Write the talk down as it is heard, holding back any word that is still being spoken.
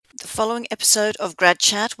following episode of Grad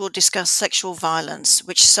Chat will discuss sexual violence,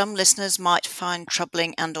 which some listeners might find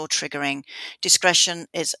troubling and/or triggering. Discretion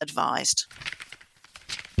is advised.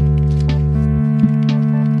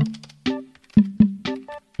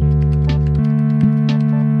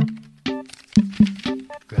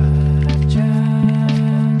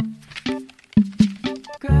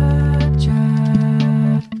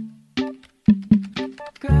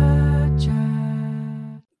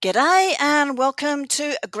 G'day and welcome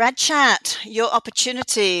to Grad Chat, your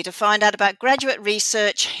opportunity to find out about graduate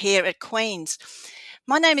research here at Queen's.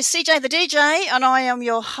 My name is CJ the DJ and I am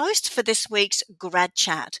your host for this week's Grad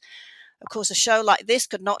Chat. Of course, a show like this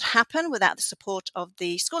could not happen without the support of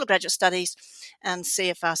the School of Graduate Studies and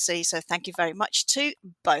CFRC, so thank you very much to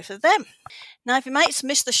both of them. Now, if your mates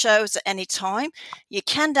miss the shows at any time, you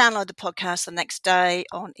can download the podcast the next day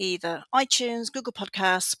on either iTunes, Google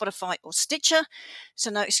Podcasts, Spotify or Stitcher,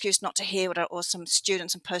 so no excuse not to hear what our awesome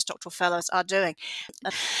students and postdoctoral fellows are doing.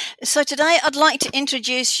 So today I'd like to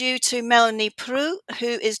introduce you to Melanie Prue, who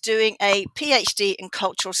is doing a PhD in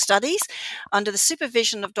Cultural Studies under the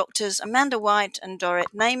supervision of Drs. Amanda White and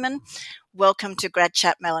Dorrit Neyman. Welcome to Grad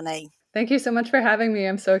Chat, Melanie. Thank you so much for having me.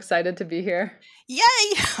 I'm so excited to be here. Yay!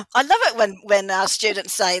 I love it when our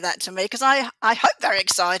students say that to me because I hope they're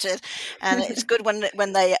excited, and it's good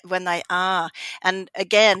when they are. And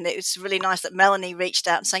again, it was really nice that Melanie reached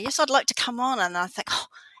out and said, "Yes, I'd like to come on." And I think, "Oh,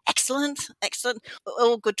 excellent!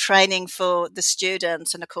 All good training for the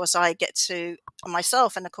students." And of course, I get to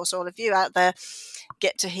myself, and of course, all of you out there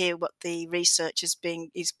get to hear what the research has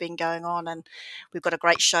been going on. And we've got a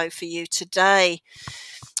great show for you today.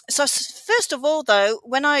 So first of all, though,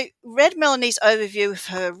 when I read Melanie's overview of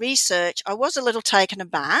her research, I was a little taken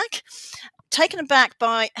aback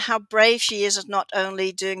by how brave she is of not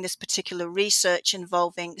only doing this particular research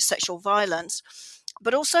involving sexual violence,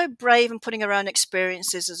 but also brave in putting her own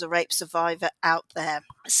experiences as a rape survivor out there.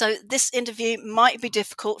 So this interview might be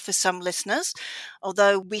difficult for some listeners,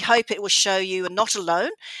 although we hope it will show you are not alone,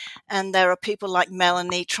 and there are people like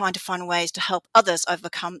Melanie trying to find ways to help others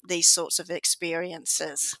overcome these sorts of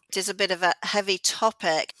experiences. It is a bit of a heavy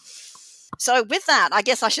topic. So with that, I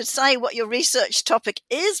guess I should say what your research topic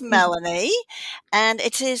is, Melanie, and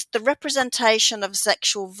it is the representation of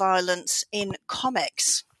sexual violence in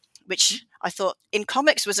comics, which I thought in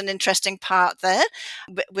comics was an interesting part there.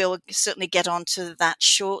 We'll certainly get on to that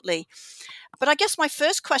shortly. But I guess my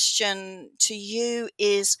first question to you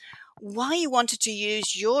is why you wanted to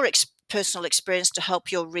use your personal experience to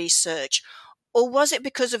help your research, or was it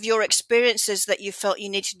because of your experiences that you felt you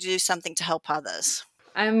needed to do something to help others?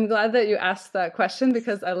 I'm glad that you asked that question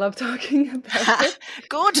because I love talking about it.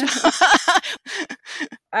 Good.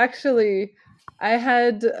 Actually, I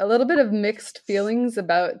had a little bit of mixed feelings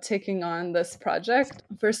about taking on this project.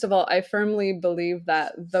 First of all, I firmly believe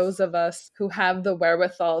that those of us who have the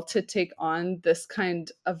wherewithal to take on this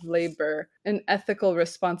kind of labor, an ethical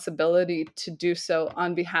responsibility to do so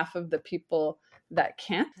on behalf of the people that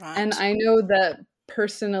can't. Right. And I know that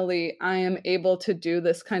personally, I am able to do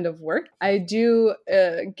this kind of work. I do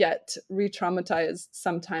get re-traumatized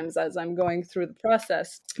sometimes as I'm going through the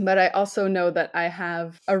process, but I also know that I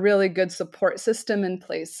have a really good support system in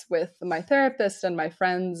place with my therapist and my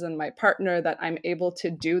friends and my partner that I'm able to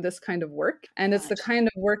do this kind of work. And it's the kind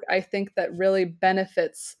of work I think that really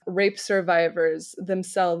benefits rape survivors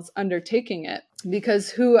themselves undertaking it, because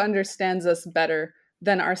who understands us better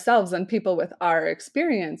than ourselves and people with our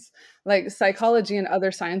experience? Like psychology and other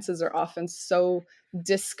sciences are often so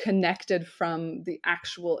disconnected from the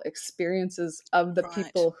actual experiences of the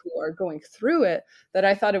people who are going through it that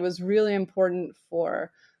I thought it was really important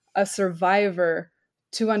for a survivor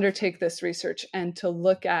to undertake this research and to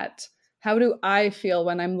look at how do I feel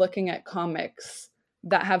when I'm looking at comics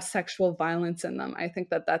that have sexual violence in them. I think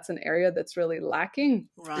that that's an area that's really lacking,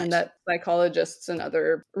 and that psychologists and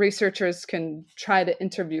other researchers can try to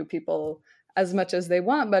interview people as much as they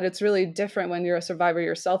want, but it's really different when you're a survivor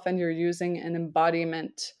yourself and you're using an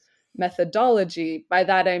embodiment methodology. By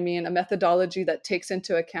that, I mean a methodology that takes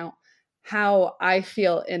into account how I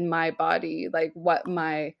feel in my body, like what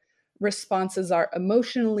my responses are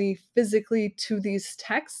emotionally, physically to these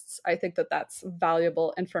texts. I think that that's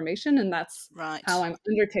valuable information, and that's how I'm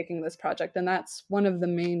undertaking this project. And that's one of the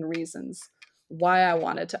main reasons why I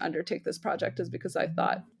wanted to undertake this project, is because I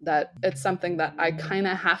thought that it's something that I kind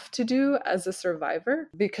of have to do as a survivor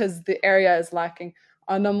because the area is lacking.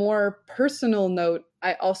 On a more personal note,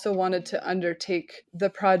 I also wanted to undertake the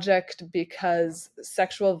project because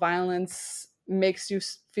sexual violence makes you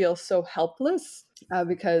feel so helpless,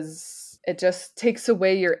 because it just takes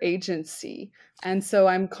away your agency. And so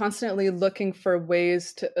I'm constantly looking for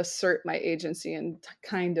ways to assert my agency and to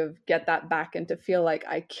kind of get that back and to feel like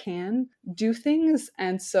I can do things.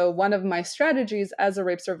 And so one of my strategies as a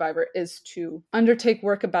rape survivor is to undertake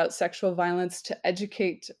work about sexual violence to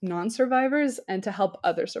educate non-survivors and to help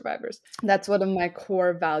other survivors. That's one of my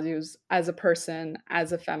core values as a person,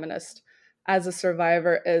 as a feminist, as a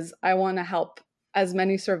survivor, is I want to help as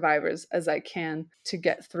many survivors as I can to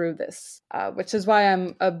get through this, which is why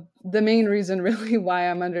the main reason really why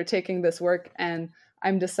I'm undertaking this work. And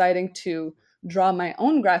I'm deciding to draw my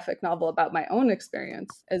own graphic novel about my own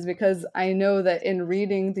experience is because I know that in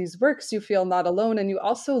reading these works, you feel not alone. And you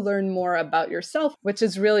also learn more about yourself, which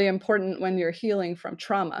is really important when you're healing from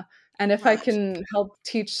trauma. And if I can help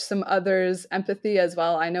teach some others empathy as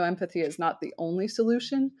well, I know empathy is not the only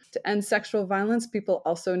solution to end sexual violence. People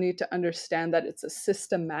also need to understand that it's a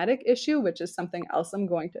systematic issue, which is something else I'm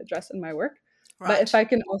going to address in my work. But if I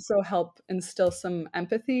can also help instill some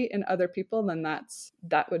empathy in other people, then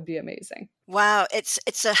that would be amazing. Wow,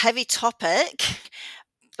 it's a heavy topic,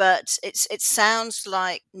 but it sounds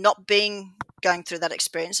like not going through that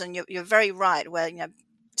experience, and you're very right. Where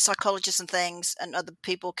psychologists and things and other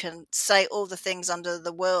people can say all the things under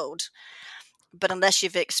the world, but unless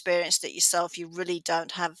you've experienced it yourself, you really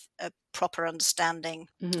don't have a proper understanding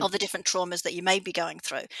of the different traumas that you may be going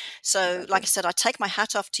through. So, like I said, I take my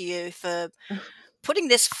hat off to you for putting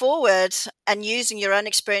this forward and using your own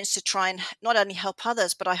experience to try and not only help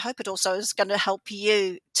others, but I hope it also is going to help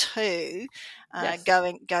you too,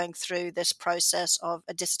 going through this process of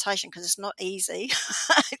a dissertation, because it's not easy.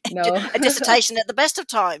 No. A dissertation at the best of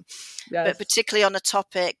time, but particularly on a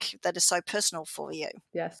topic that is so personal for you.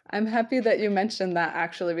 Yes, I'm happy that you mentioned that,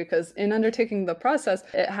 actually, because in undertaking the process,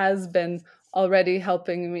 it has been already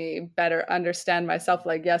helping me better understand myself.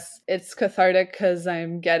 Like, yes, it's cathartic because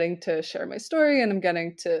I'm getting to share my story and I'm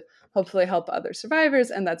getting to hopefully help other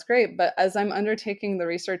survivors, and that's great. But as I'm undertaking the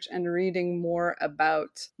research and reading more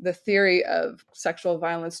about the theory of sexual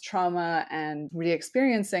violence, trauma, and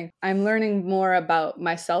re-experiencing, I'm learning more about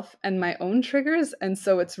myself and my own triggers. And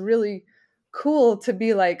so it's really cool to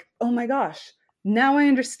be like, oh my gosh, now I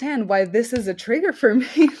understand why this is a trigger for me.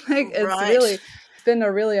 It's been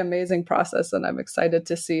a really amazing process, and I'm excited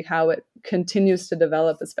to see how it continues to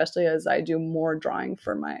develop, especially as I do more drawing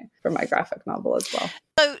for my graphic novel as well.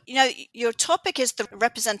 So, your topic is the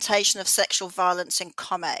representation of sexual violence in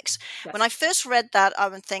comics. Yes. When I first read that, I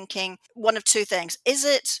was thinking one of two things. Is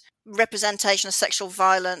it representation of sexual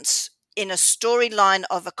violence in a storyline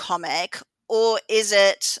of a comic, or is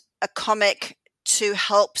it a comic to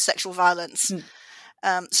help sexual violence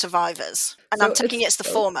survivors? And so I'm thinking it's the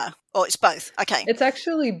former, or it's both. Okay. It's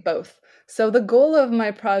actually both. So the goal of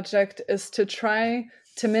my project is to try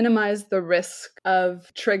to minimize the risk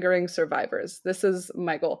of triggering survivors. This is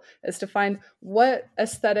my goal, is to find what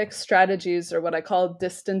aesthetic strategies, or what I call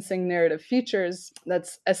distancing narrative features,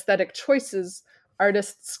 that's aesthetic choices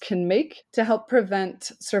artists can make to help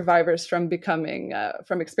prevent survivors from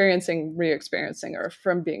experiencing re-experiencing, or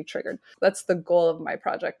from being triggered. That's the goal of my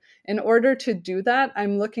project. In order to do that,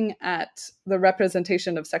 I'm looking at the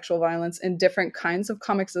representation of sexual violence in different kinds of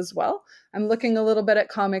comics as well. I'm looking a little bit at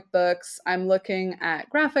comic books. I'm looking at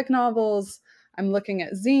graphic novels. I'm looking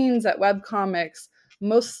at zines, at webcomics,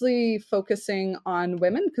 mostly focusing on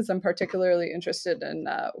women, because I'm particularly interested in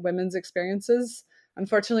women's experiences.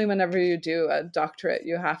 Unfortunately, whenever you do a doctorate,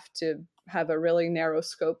 you have to have a really narrow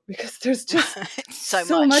scope, because there's just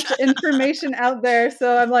so much information out there.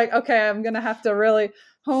 So I'm like, okay, I'm going to have to really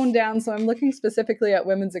hone down. So I'm looking specifically at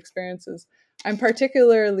women's experiences. I'm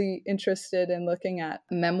particularly interested in looking at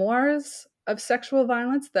memoirs of sexual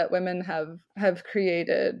violence that women have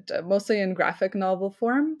created, mostly in graphic novel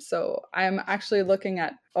form. So I'm actually looking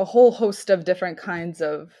at a whole host of different kinds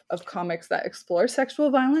of comics that explore sexual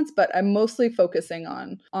violence, but I'm mostly focusing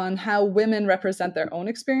on how women represent their own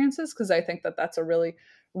experiences, because I think that that's a really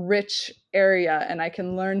rich area, and I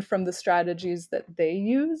can learn from the strategies that they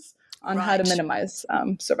use on how to minimize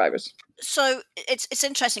survivors. So it's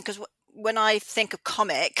interesting, because when I think of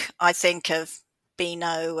comic, I think of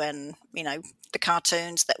Beano and the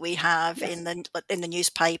cartoons that we have in the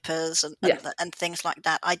newspapers and things like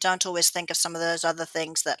that. I don't always think of some of those other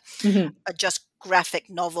things that are just graphic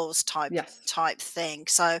novels type thing.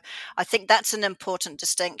 So I think that's an important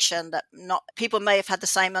distinction, that not people may have had the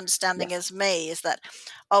same understanding as me, is that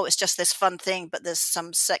it's just this fun thing, but there's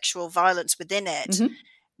some sexual violence within it.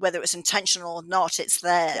 Whether it was intentional or not, it's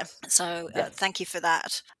there. So thank you for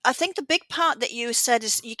that. I think the big part that you said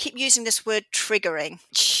is you keep using this word triggering,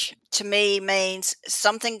 which to me means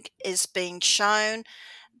something is being shown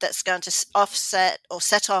that's going to offset or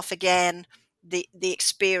set off again the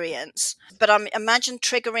experience. But I imagine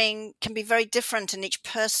triggering can be very different in each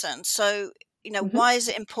person. So, why is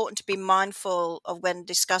it important to be mindful of when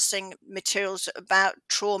discussing materials about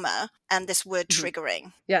trauma and this word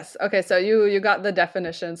triggering? Yes. Okay. So you got the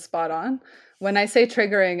definition spot on. When I say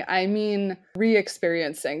triggering, I mean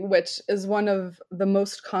re-experiencing, which is one of the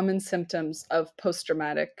most common symptoms of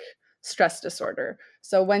post-traumatic stress disorder.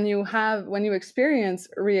 So when you experience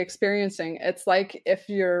re-experiencing, it's like if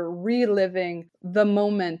you're reliving the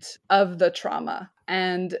moment of the trauma.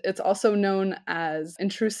 And it's also known as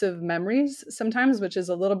intrusive memories sometimes, which is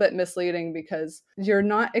a little bit misleading because you're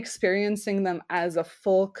not experiencing them as a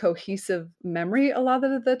full cohesive memory a lot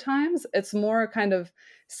of the times. It's more kind of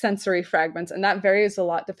sensory fragments, and that varies a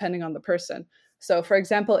lot depending on the person. So, for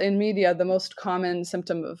example, in media, the most common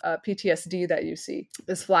symptom of PTSD that you see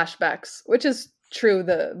is flashbacks, which is true.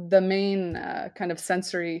 The main kind of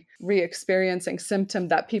sensory re-experiencing symptom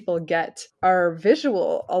that people get are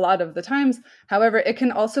visual a lot of the times. However, it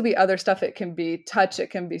can also be other stuff. It can be touch, it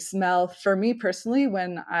can be smell. For me personally,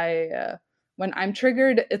 when I'm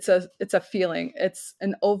triggered, it's a feeling. It's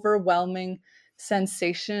an overwhelming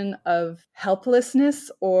sensation of helplessness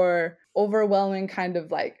or overwhelming kind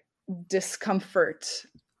of like discomfort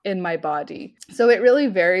in my body. So it really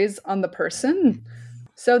varies on the person.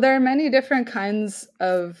 So there are many different kinds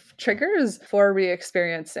of triggers for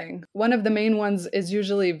re-experiencing. One of the main ones is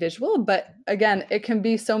usually visual, but again, it can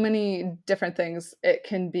be so many different things. It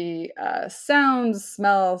can be sounds,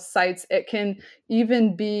 smells, sights. It can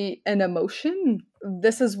even be an emotion.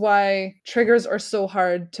 This is why triggers are so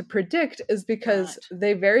hard to predict, is because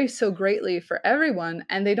they vary so greatly for everyone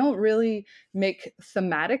and they don't really make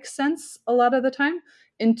thematic sense a lot of the time.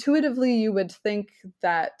 Intuitively, you would think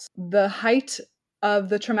that the height of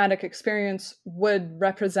the traumatic experience would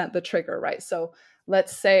represent the trigger, right? So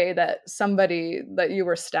let's say that you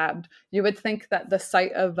were stabbed, you would think that the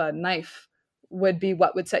sight of a knife would be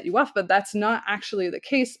what would set you off, but that's not actually the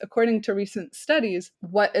case. According to recent studies,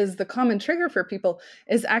 what is the common trigger for people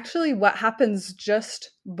is actually what happens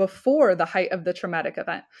just before the height of the traumatic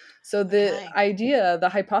event. So the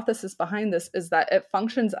hypothesis behind this is that it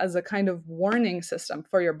functions as a kind of warning system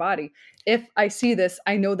for your body. If I see this,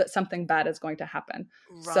 I know that something bad is going to happen.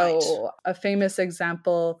 Right. So a famous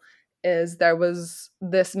example is there was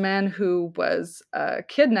this man who was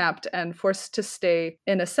kidnapped and forced to stay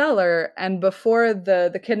in a cellar. And before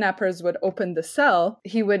the kidnappers would open the cell,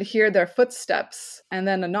 he would hear their footsteps and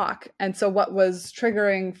then a knock. And so what was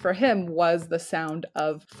triggering for him was the sound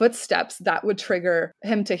of footsteps that would trigger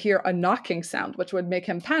him to hear a knocking sound, which would make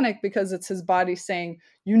him panic because it's his body saying,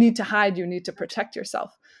 you need to hide, you need to protect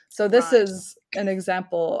yourself. So this is an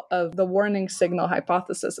example of the warning signal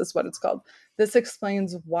hypothesis, is what it's called. This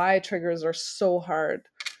explains why triggers are so hard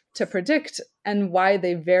to predict and why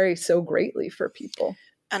they vary so greatly for people.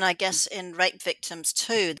 And I guess in rape victims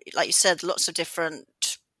too, like you said, lots of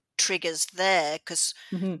different triggers there because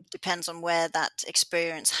depends on where that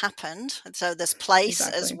experience happened. And so there's place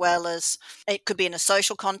as well as it could be in a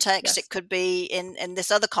social context. Yes. It could be in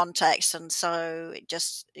this other context. And so it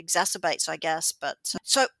just exacerbates, I guess. But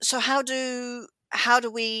so how do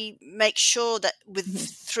we make sure that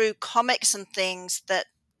through comics and things that,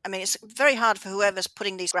 I mean, it's very hard for whoever's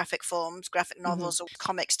putting these graphic novels or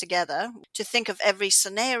comics together to think of every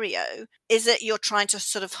scenario. Is it you're trying to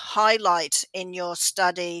sort of highlight in your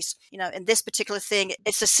studies, in this particular thing,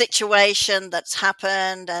 it's a situation that's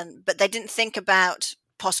happened, but they didn't think about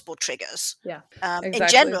possible triggers in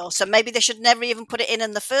general. So maybe they should never even put it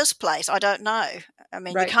in the first place. I don't know. I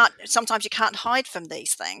mean, sometimes you can't hide from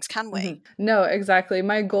these things, can we? No, exactly.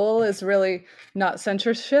 My goal is really not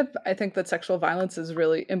censorship. I think that sexual violence is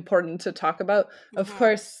really important to talk about. Of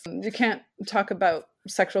course, you can't talk about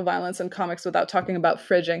sexual violence in comics without talking about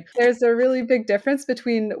fridging. There's a really big difference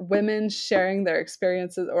between women sharing their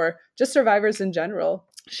experiences, or just survivors in general,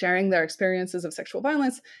 sharing their experiences of sexual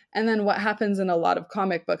violence, and then what happens in a lot of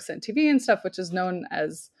comic books and TV and stuff, which is known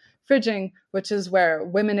as fridging, which is where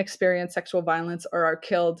women experience sexual violence or are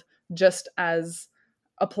killed just as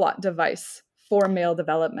a plot device for male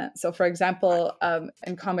development. So for example,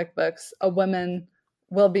 in comic books, a woman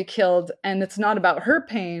will be killed and it's not about her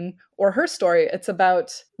pain or her story. It's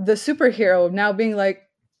about the superhero now being like,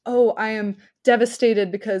 oh, I am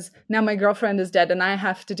devastated because now my girlfriend is dead and I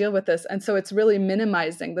have to deal with this. And so it's really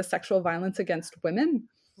minimizing the sexual violence against women.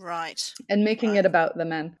 Right. And making it about the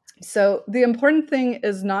men. So the important thing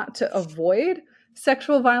is not to avoid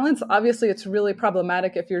sexual violence. Obviously, it's really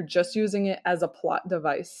problematic if you're just using it as a plot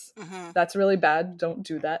device. That's really bad. Don't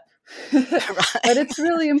do that. But it's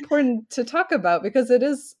really important to talk about because it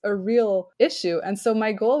is a real issue. And so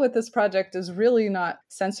my goal with this project is really not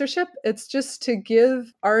censorship. It's just to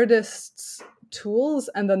give artists tools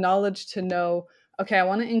and the knowledge to know, okay, I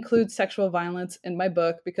want to include sexual violence in my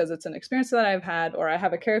book because it's an experience that I've had, or I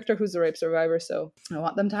have a character who's a rape survivor, so I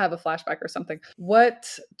want them to have a flashback or something.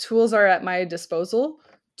 What tools are at my disposal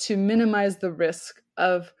to minimize the risk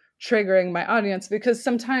of triggering my audience? Because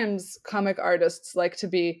sometimes comic artists like to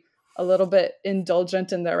be a little bit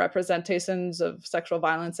indulgent in their representations of sexual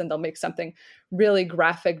violence, and they'll make something really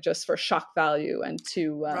graphic just for shock value and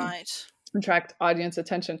to attract audience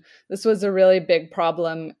attention. This was a really big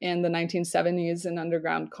problem in the 1970s in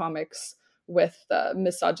underground comics with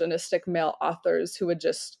misogynistic male authors who would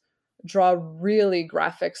just draw really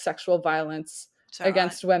graphic sexual violence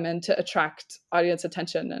against women to attract audience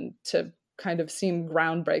attention and to kind of seem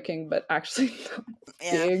groundbreaking, but actually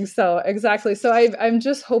being so. Exactly. So I'm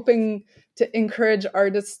just hoping to encourage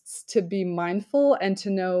artists to be mindful and to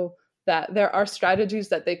know that there are strategies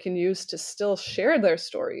that they can use to still share their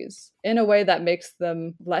stories in a way that makes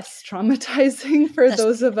them less traumatizing for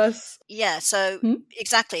those of us. Yeah. So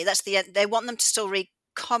exactly. They want them to still read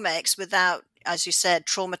comics without, as you said,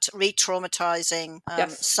 re-traumatizing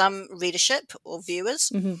some readership or viewers.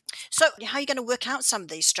 Mm-hmm. So how are you going to work out some of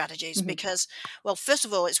these strategies? Mm-hmm. Because, well, first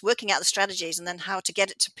of all, it's working out the strategies and then how to get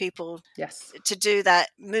it to people to do that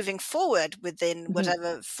moving forward within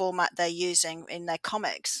whatever format they're using in their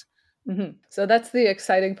comics. Mm-hmm. So that's the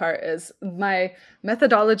exciting part, is my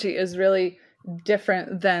methodology is really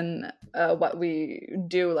different than what we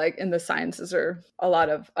do like in the sciences or a lot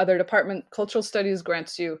of other department. Cultural studies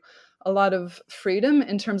grants you a lot of freedom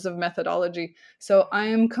in terms of methodology. So I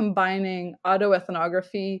am combining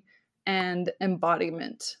autoethnography and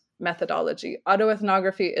embodiment methodology.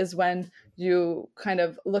 Autoethnography is when you kind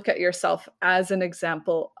of look at yourself as an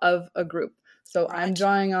example of a group. So I'm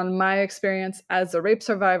drawing on my experience as a rape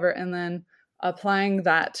survivor and then applying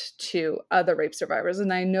that to other rape survivors.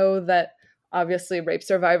 And I know that obviously rape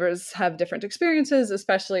survivors have different experiences,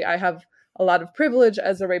 especially I have a lot of privilege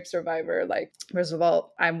as a rape survivor. Like, first of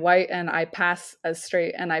all, I'm white and I pass as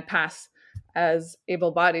straight and I pass as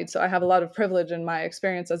able-bodied. So I have a lot of privilege, and my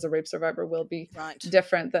experience as a rape survivor will be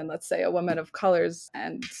different than, let's say, a woman of colors.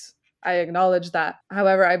 And I acknowledge that.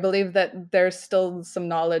 However, I believe that there's still some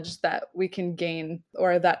knowledge that we can gain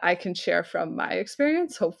or that I can share from my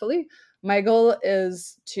experience, hopefully. My goal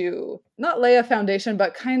is to not lay a foundation,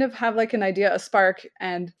 but kind of have like an idea, a spark,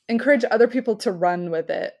 and encourage other people to run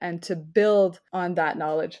with it and to build on that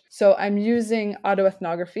knowledge. So I'm using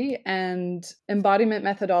autoethnography, and embodiment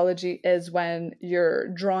methodology is when you're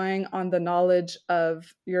drawing on the knowledge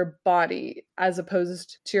of your body as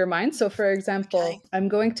opposed to your mind. So for example, I'm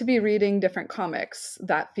going to be reading different comics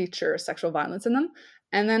that feature sexual violence in them.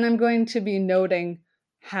 And then I'm going to be noting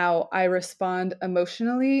how I respond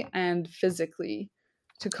emotionally and physically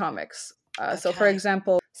to comics. So for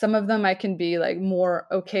example, some of them I can be like more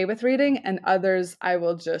okay with reading, and others I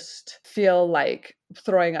will just feel like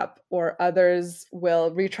throwing up, or others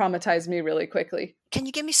will re-traumatize me really quickly. Can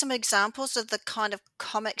you give me some examples of the kind of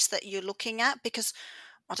comics that you're looking at? Because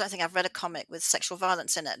I don't think I've read a comic with sexual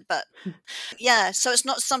violence in it, but so it's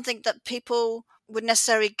not something that people would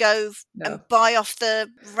necessarily go and buy off the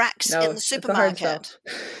racks in the supermarket.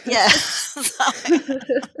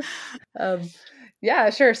 Yeah,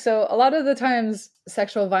 sure. So a lot of the times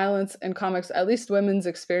sexual violence in comics, at least women's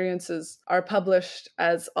experiences, are published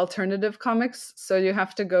as alternative comics. So you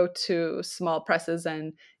have to go to small presses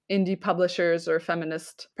and indie publishers or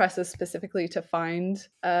feminist presses specifically to find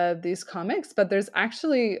these comics. But there's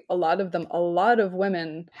actually a lot of them. A lot of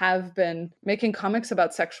women have been making comics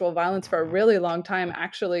about sexual violence for a really long time,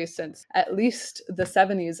 actually since at least the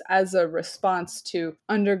 70s, as a response to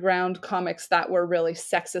underground comics that were really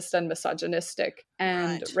sexist and misogynistic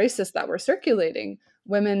and racist that were circulating.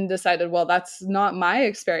 Women decided, well, that's not my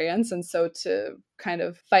experience. And so to kind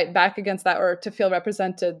of fight back against that, or to feel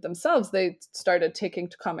represented themselves, they started taking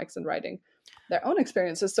to comics and writing their own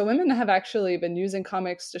experiences. So women have actually been using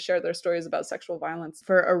comics to share their stories about sexual violence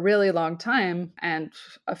for a really long time. And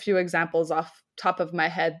a few examples off top of my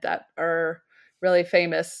head that are really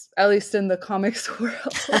famous, at least in the comics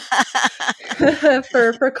world,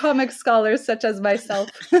 for comic scholars such as myself.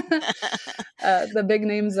 The big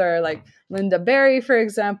names are like Lynda Barry, for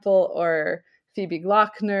example, or Phoebe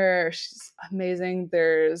Glockner. She's amazing.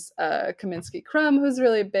 There's Kaminsky Crumb, who's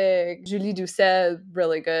really big. Julie Doucet,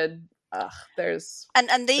 really good.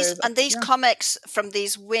 These comics from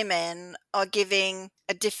these women are giving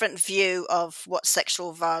a different view of what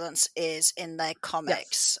sexual violence is in their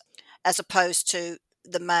comics, as opposed to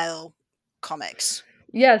the male comics.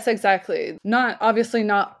 Yes, exactly. Not obviously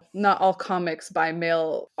not all comics by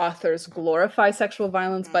male authors glorify sexual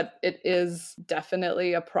violence, Mm. but it is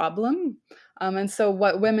definitely a problem. And so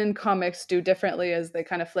what women comics do differently is they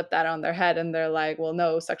kind of flip that on their head and they're like, well,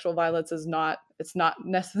 no, sexual violence is not, it's not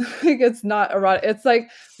necessarily, it's not erotic. It's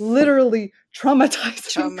like literally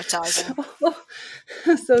traumatizing. Traumatizing.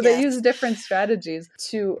 So they Yes. use different strategies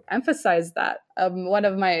to emphasize that. One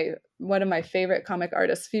of my favorite comic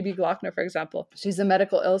artists, Phoebe Glockner, for example, she's a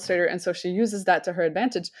medical illustrator, and so she uses that to her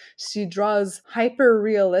advantage. She draws hyper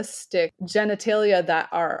realistic genitalia that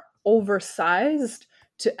are oversized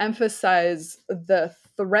to emphasize the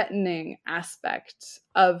threatening aspect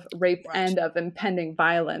of rape Right. and of impending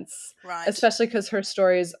violence, Right. especially because her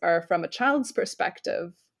stories are from a child's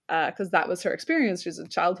perspective, because that was her experience. She's a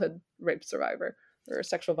childhood rape survivor or a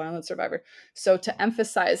sexual violence survivor. So to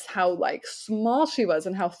emphasize how like small she was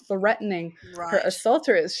and how threatening her Right.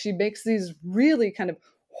 assaulter is, she makes these really kind of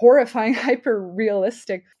horrifying, hyper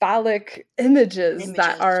realistic phallic images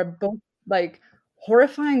that are both like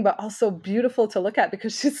horrifying but also beautiful to look at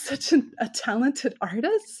because she's such a talented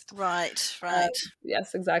artist. Right. Uh, Right.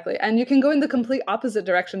 yes, exactly. And you can go in the complete opposite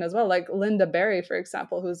direction as well. Like Linda Berry, for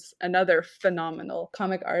example, who's another phenomenal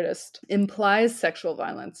comic artist, implies sexual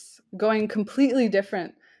violence, going completely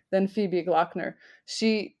different than Phoebe Glockner.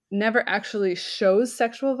 She never actually shows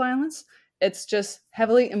sexual violence. It's just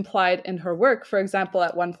heavily implied in her work. For example,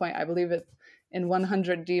 at one point, I believe it in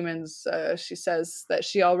 100 Demons, she says that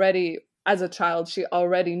she already, as a child, she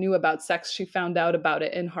already knew about sex. She found out about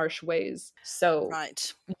it in harsh ways. So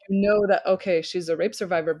Right. you know that, okay, she's a rape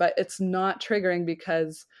survivor, but it's not triggering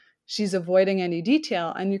because she's avoiding any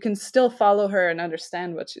detail and you can still follow her and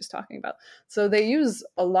understand what she's talking about. So they use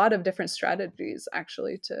a lot of different strategies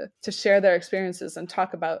actually to share their experiences and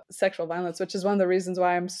talk about sexual violence, which is one of the reasons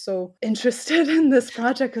why I'm so interested in this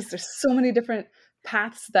project, because there's so many different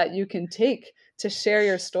paths that you can take to share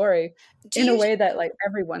your story Do in a you way that like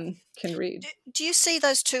everyone can read. do you see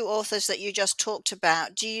those two authors that you just talked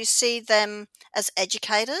about? Do you see them as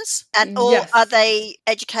educators, and or are Yes. they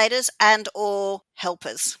educators and or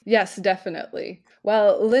helpers? Yes, definitely.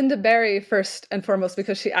 Well, Linda Berry, first and foremost,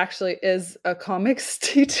 because she actually is a comics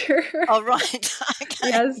teacher. Oh, right. Okay.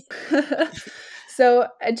 Yes. So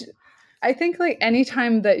I think like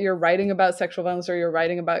anytime that you're writing about sexual violence or you're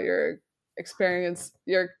writing about your experience,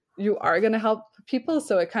 you are going to help people.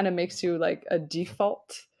 So it kind of makes you like a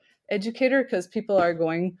default educator because people are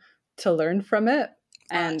going to learn from it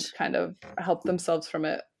and Right. kind of help themselves from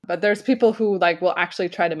it. But there's people who like will actually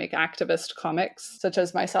try to make activist comics, such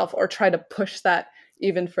as myself, or try to push that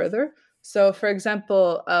even further. So, for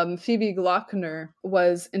example, Phoebe Glockner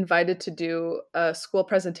was invited to do a school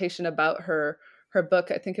presentation about her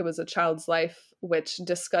book. I think it was A Child's Life, which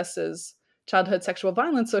discusses childhood sexual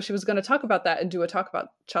violence. So she was going to talk about that and do a talk about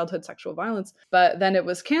childhood sexual violence. But then it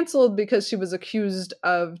was canceled because she was accused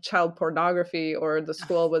of child pornography, or the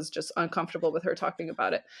school was just uncomfortable with her talking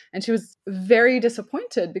about it. And she was very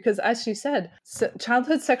disappointed because, as she said,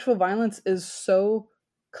 childhood sexual violence is so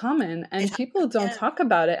common and It, people don't yeah. talk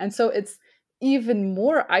about it. And so it's even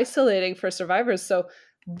more isolating for survivors. So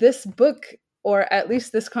this book, or at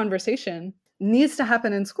least this conversation, needs to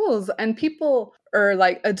happen in schools, and people or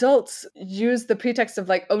like adults use the pretext of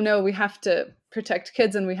like, oh no, we have to protect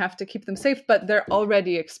kids and we have to keep them safe, but they're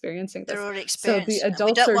already experiencing They're this. already So the experiencing it. We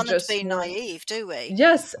adults don't are want them to just be naive, do we?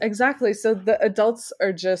 yes, exactly. So the adults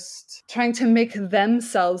are just trying to make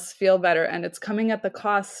themselves feel better, and it's coming at the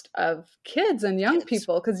cost of kids and young Kids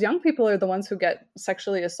people, because young people are the ones who get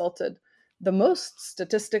sexually assaulted the most,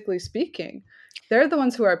 statistically speaking. They're the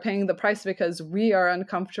ones who are paying the price because we are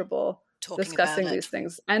uncomfortable talking about discussing it. these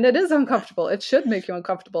things. And it is Right. uncomfortable. It should make you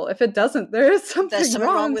uncomfortable. If it doesn't, there is There's something something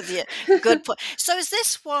wrong wrong. with you. Good point. So is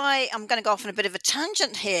this why, I'm going to go off on a bit of a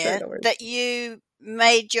tangent Sure, here, no worries. that you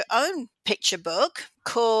made your own picture book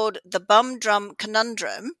called The Bum Drum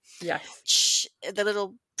Conundrum? Yes. The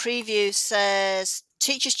little preview says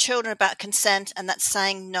teaches children about consent and that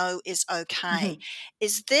saying no is okay. Mm-hmm.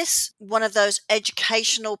 Is this one of those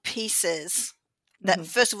educational pieces that, Mm-hmm.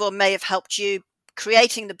 first of all, may have helped you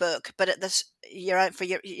creating the book, but at this your own for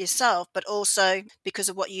yourself, but also because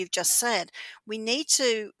of what you've just said, we need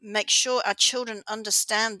to make sure our children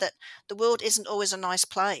understand that the world isn't always a nice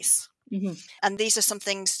place, Mm-hmm. and these are some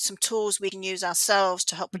things, some tools we can use ourselves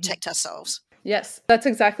to help Mm-hmm. protect ourselves. Yes, that's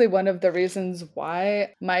exactly one of the reasons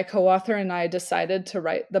why my co-author and I decided to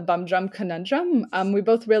write the Bum Drum Conundrum. We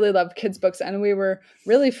both really love kids' books, and we were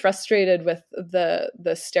really frustrated with the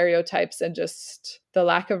stereotypes and just the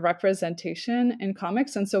lack of representation in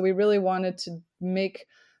comics. And so we really wanted to make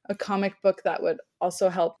a comic book that would also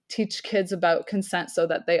help teach kids about consent so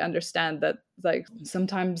that they understand that like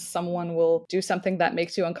sometimes someone will do something that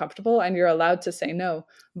makes you uncomfortable and you're allowed to say no.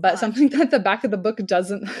 But something that the back of the book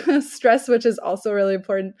doesn't stress, which is also really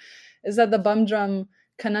important, is that the Bum Drum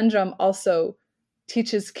Conundrum also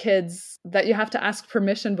teaches kids that you have to ask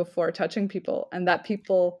permission before touching people, and that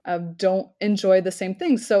people don't enjoy the same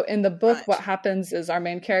things. So in the book, what happens is our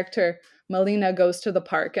main character, Melina, goes to the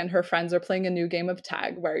park and her friends are playing a new game of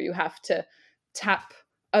tag where you have to tap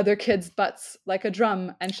other kids' butts like a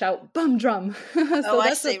drum and shout "bum drum." So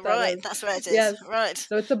I see. Right. That's what it is. Yes. Right.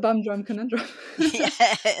 So it's a bum drum conundrum.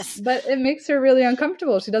 Yes. But it makes her really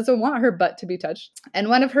uncomfortable. She doesn't want her butt to be touched. And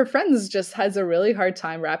one of her friends just has a really hard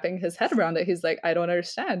time wrapping his head around it. He's like, I don't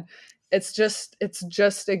understand. It's just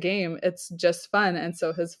a game. It's just fun. And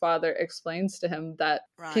so his father explains to him that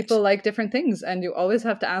people like different things and you always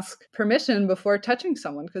have to ask permission before touching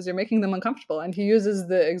someone because you're making them uncomfortable. And he uses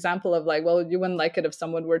the example of like, well, you wouldn't like it if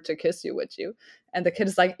someone were to kiss you, would you? And the kid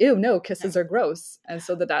is like, ew, no, kisses are gross. And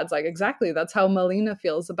so the dad's like, exactly. That's how Melina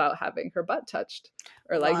feels about having her butt touched,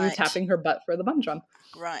 or like you tapping her butt for the bum drum.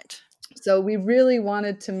 Right. So we really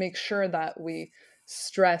wanted to make sure that we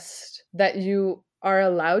stressed that you are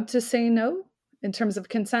allowed to say no in terms of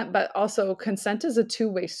consent, but also consent is a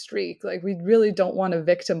two-way streak. Like we really don't want to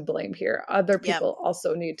victim blame here. Other people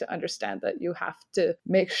also need to understand that you have to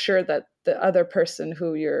make sure that the other person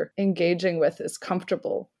who you're engaging with is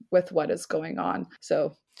comfortable with what is going on.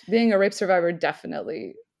 So being a rape survivor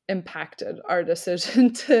definitely impacted our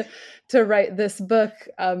decision to write this book.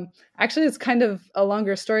 Actually, it's kind of a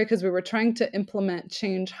longer story because we were trying to implement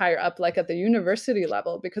change higher up, like at the university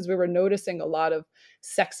level, because we were noticing a lot of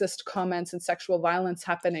sexist comments and sexual violence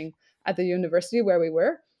happening at the university where we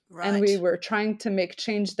were. Right. And we were trying to make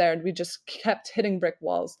change there, and we just kept hitting brick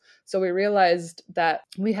walls. So we realized that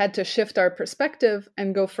we had to shift our perspective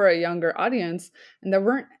and go for a younger audience. And there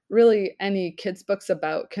weren't really any kids' books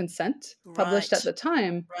about consent published at the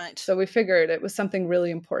time. Right. So we figured it was something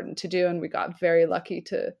really important to do. And we got very lucky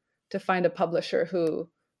to find a publisher who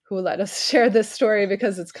let us share this story,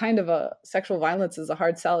 because it's kind of sexual violence is a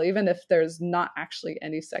hard sell. Even if there's not actually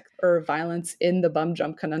any sex or violence in the Bum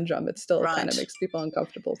Drum Conundrum, it still kind of makes people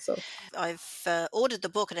uncomfortable. So I've ordered the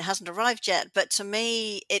book and it hasn't arrived yet, but to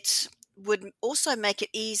me, it would also make it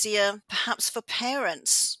easier perhaps for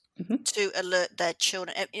parents to alert their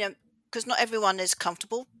children, because not everyone is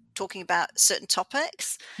comfortable talking about certain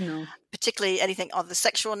topics, particularly anything of the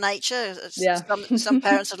sexual nature. Some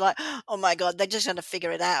parents are like, oh my God, they're just going to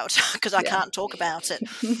figure it out because I can't talk about it.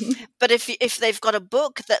 But if they've got a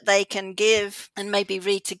book that they can give and maybe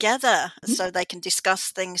read together, so they can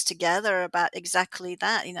discuss things together about exactly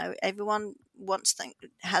that, everyone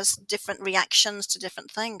has different reactions to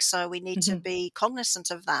different things. So we need to be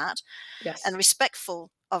cognizant of that and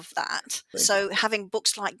respectful of that. So having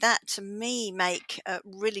books like that, to me, make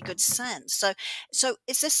really good sense. So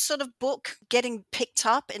is this sort of book getting picked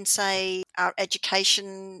up in, say, our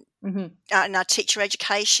education, in our teacher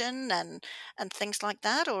education and things like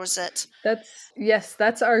that, or is it?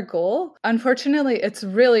 That's our goal. Unfortunately, it's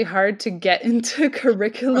really hard to get into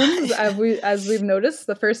curriculums. As we've noticed,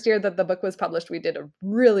 the first year that the book was published, we did a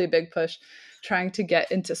really big push trying to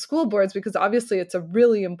get into school boards, because obviously it's a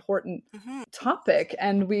really important topic.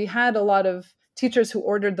 And we had a lot of teachers who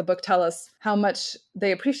ordered the book tell us how much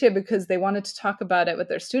they appreciate it, because they wanted to talk about it with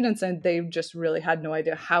their students, and they just really had no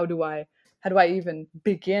idea how do I even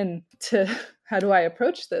begin to, how do I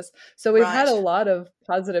approach this? So we've had a lot of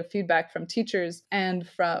positive feedback from teachers and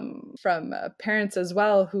from parents as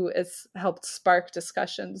well, who has helped spark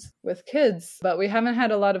discussions with kids. But we haven't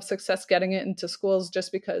had a lot of success getting it into schools,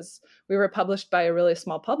 just because we were published by a really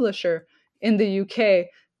small publisher in the UK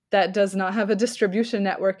that does not have a distribution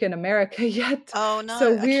network in America yet. Oh, no.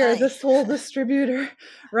 So we are the sole distributor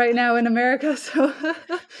right now in America. So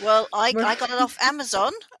well, I got it off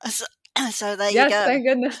Amazon. So there you go. Yes, thank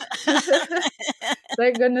goodness.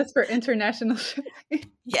 Thank goodness for international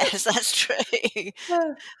shipping. Yes, that's true.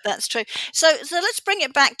 That's true. So let's bring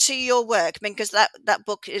it back to your work, because that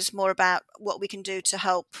book is more about what we can do to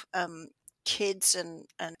help kids and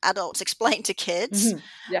adults explain to kids.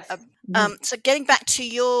 Yes. So getting back to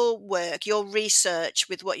your work, your research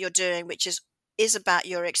with what you're doing, which is about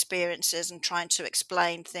your experiences and trying to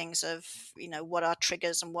explain things of, what are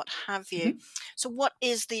triggers and what have you. So what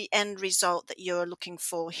is the end result that you're looking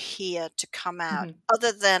for here to come out,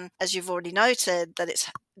 other than, as you've already noted, that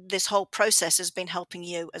this whole process has been helping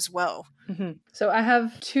you as well? So I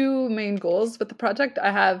have two main goals with the project.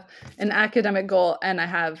 I have an academic goal and I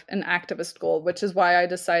have an activist goal, which is why I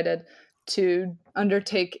decided to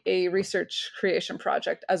undertake a research creation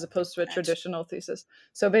project as opposed to a traditional thesis.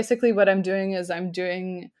 So basically what I'm doing is I'm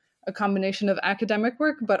doing a combination of academic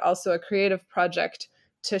work, but also a creative project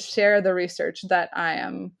to share the research that I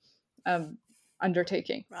am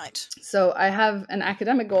undertaking. Right. So I have an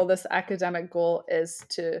academic goal. This academic goal is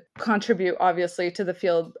to contribute, obviously, to the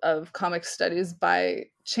field of comic studies by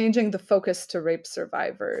changing the focus to rape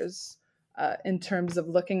survivors in terms of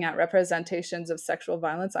looking at representations of sexual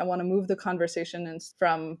violence. I want to move the conversation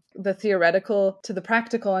from the theoretical to the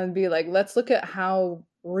practical and be like, let's look at how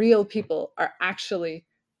real people are actually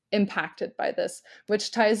impacted by this,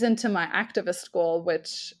 which ties into my activist goal,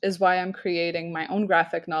 which is why I'm creating my own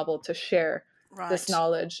graphic novel to share this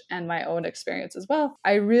knowledge and my own experience as well.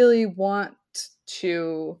 I really want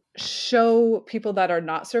to show people that are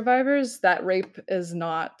not survivors that rape is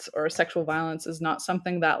not, or sexual violence is not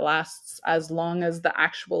something that lasts as long as the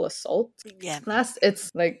actual assault lasts.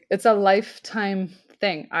 It's like, it's a lifetime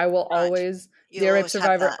thing. I will always be a rape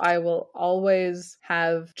survivor. I will always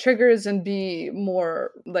have triggers and be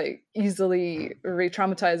more like easily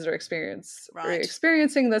re-traumatized or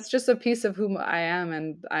experiencing. That's just a piece of who I am,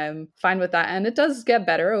 and I'm fine with that. And it does get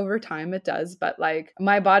better over time. It does, but like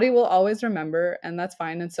my body will always remember, and that's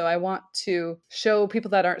fine. And so I want to show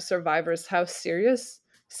people that aren't survivors how serious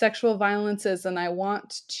sexual violence is, and I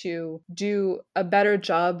want to do a better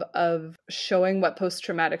job of showing what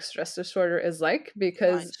post-traumatic stress disorder is like,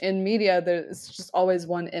 because in media there's just always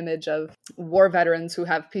one image of war veterans who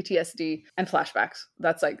have PTSD and flashbacks.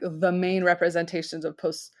 That's like the main representations of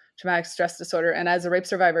post-traumatic stress disorder. And as a rape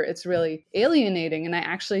survivor, it's really alienating. And I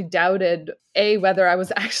actually doubted whether I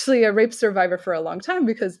was actually a rape survivor for a long time,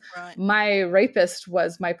 because my rapist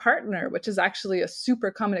was my partner, which is actually a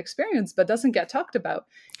super common experience, but doesn't get talked about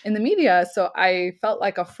in the media. So I felt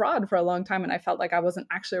like a fraud for a long time, and I felt like I wasn't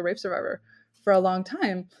actually a rape survivor for a long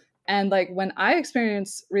time. And like when I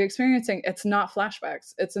experience re-experiencing, it's not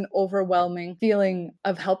flashbacks. It's an overwhelming feeling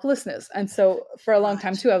of helplessness. And so for a long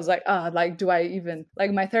time too, I was like, do I even,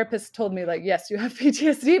 like my therapist told me like, yes, you have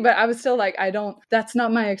PTSD, but I was still like, that's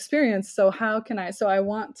not my experience. So how can I, so I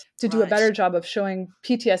want to do a better job of showing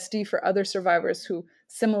PTSD for other survivors who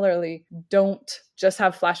similarly don't just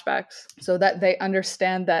have flashbacks, so that they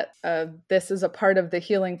understand that this is a part of the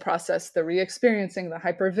healing process, the re-experiencing, the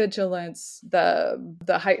hypervigilance,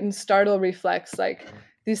 the heightened startle reflex. Like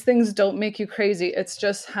these things don't make you crazy. It's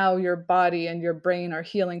just how your body and your brain are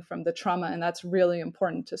healing from the trauma. And that's really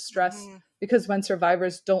important to stress, because when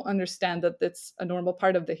survivors don't understand that it's a normal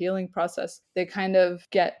part of the healing process, they kind of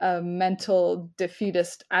get a mental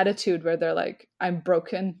defeatist attitude where they're like, I'm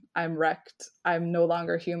broken, I'm wrecked, I'm no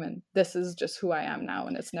longer human. This is just who I am now,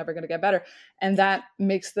 and it's never going to get better. And that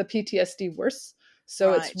makes the PTSD worse.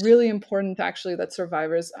 So it's really important actually that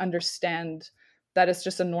survivors understand that it's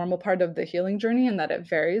just a normal part of the healing journey and that it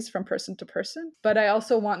varies from person to person. But I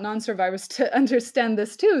also want non-survivors to understand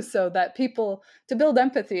this too, so that people, to build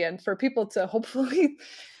empathy and for people to hopefully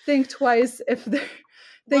think twice if they're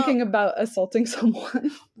thinking about assaulting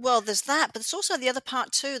someone. Well, there's that, but there's also the other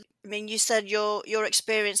part too. I mean, you said your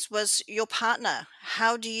experience was your partner.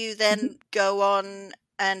 How do you then go on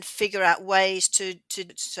and figure out ways to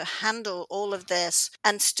handle all of this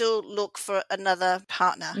and still look for another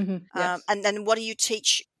partner? And then what do you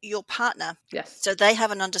teach your partner? So they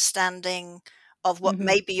have an understanding of what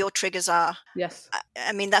maybe your triggers are.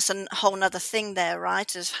 I mean, that's a whole nother thing there,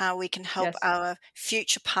 right? Is how we can help our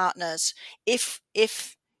future partners if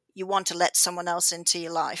you want to let someone else into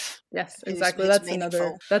your life. Yes, exactly.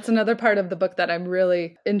 That's another part of the book that I'm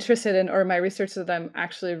really interested in, or my research that I'm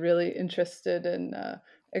actually really interested in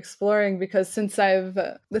exploring, because since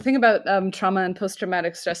the thing about trauma and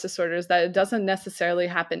post-traumatic stress disorder is that it doesn't necessarily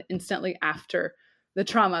happen instantly after the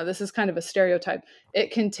trauma. This is kind of a stereotype.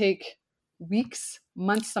 It can take weeks,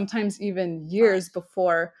 months, sometimes even years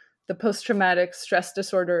before the post-traumatic stress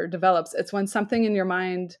disorder develops. It's when something in your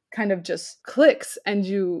mind kind of just clicks and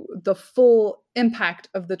the full impact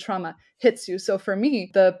of the trauma hits you. So for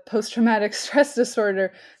me, the post-traumatic stress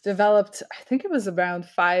disorder developed, I think it was around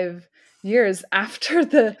 5 years after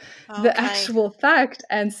the actual fact.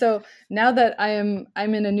 And so now that I'm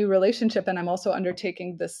in a new relationship and I'm also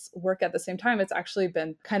undertaking this work at the same time, it's actually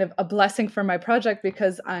been kind of a blessing for my project,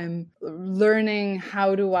 because I'm learning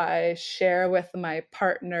how do I share with my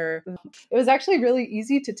partner. It was actually really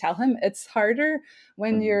easy to tell him. It's harder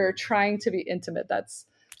when you're trying to be intimate. That's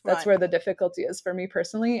where the difficulty is for me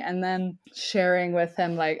personally. And then sharing with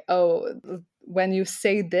him like, when you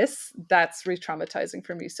say this, that's re-traumatizing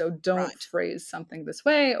for me. So don't phrase something this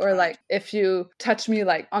way. Or like, if you touch me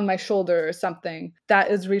like on my shoulder or something,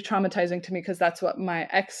 that is re-traumatizing to me because that's what my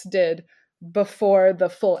ex did before the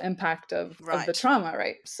full impact of the Right. trauma,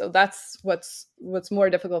 right? So that's what's more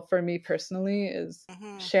difficult for me personally, is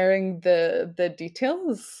sharing the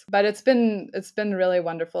details. But it's been really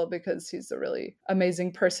wonderful because he's a really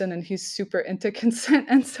amazing person and he's super into consent.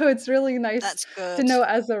 And so it's really nice That's good. to know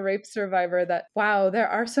as a rape survivor that, wow, there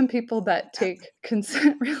are some people that take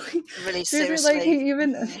consent really seriously. Like he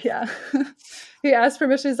even he asked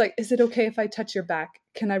permission. He's like, is it okay if I touch your back?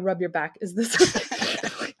 Can I rub your back? Is this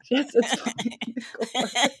okay? Yes, it's fine.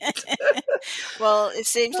 Well, it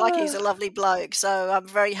seems like he's a lovely bloke, so I'm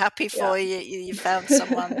very happy for you. You found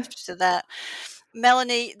someone to that.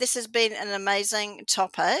 Melanie, this has been an amazing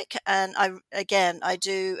topic, and I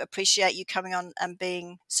do appreciate you coming on and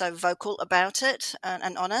being so vocal about it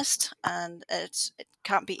and honest. And it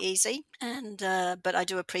can't be easy, and but I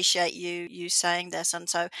do appreciate you saying this. And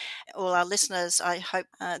so, all our listeners, I hope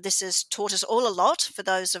this has taught us all a lot. For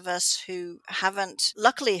those of us who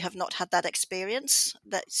luckily have not had that experience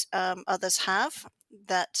that others have,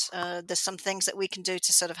 that there's some things that we can do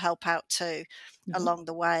to sort of help out too along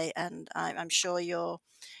the way. And I'm sure your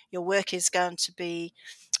work is going to be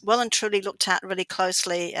well and truly looked at really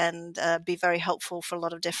closely and be very helpful for a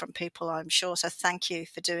lot of different people, I'm sure. So thank you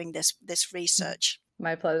for doing this research.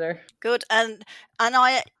 My pleasure. Good. And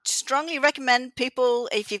I strongly recommend people,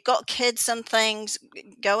 if you've got kids and things,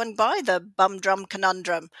 go and buy the Bum Drum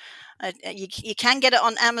Conundrum. You can get it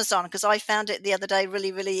on Amazon, because I found it the other day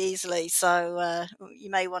really, really easily. So you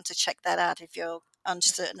may want to check that out if you're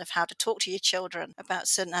uncertain of how to talk to your children about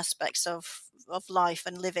certain aspects of life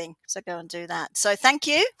and living. So go and do that. So thank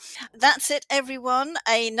you. That's it, everyone.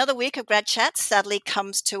 Another week of Grad Chat sadly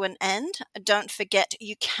comes to an end. Don't forget,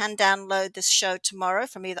 you can download this show tomorrow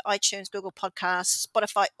from either iTunes, Google Podcasts,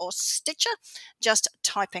 Spotify, or Stitcher. Just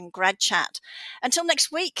type in Grad Chat. Until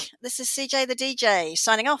next week, this is CJ the DJ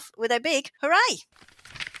signing off with a big hooray.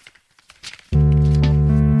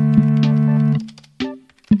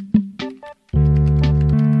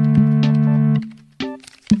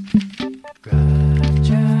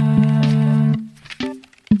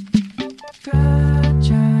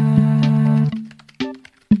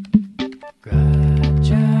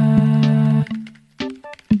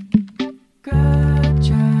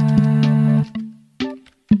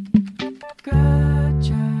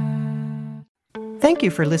 Thank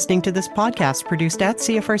you for listening to this podcast produced at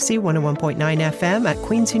CFRC 101.9 FM at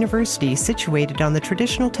Queen's University, situated on the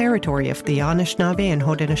traditional territory of the Anishinaabe and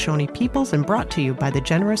Haudenosaunee peoples, and brought to you by the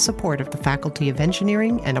generous support of the Faculty of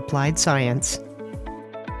Engineering and Applied Science.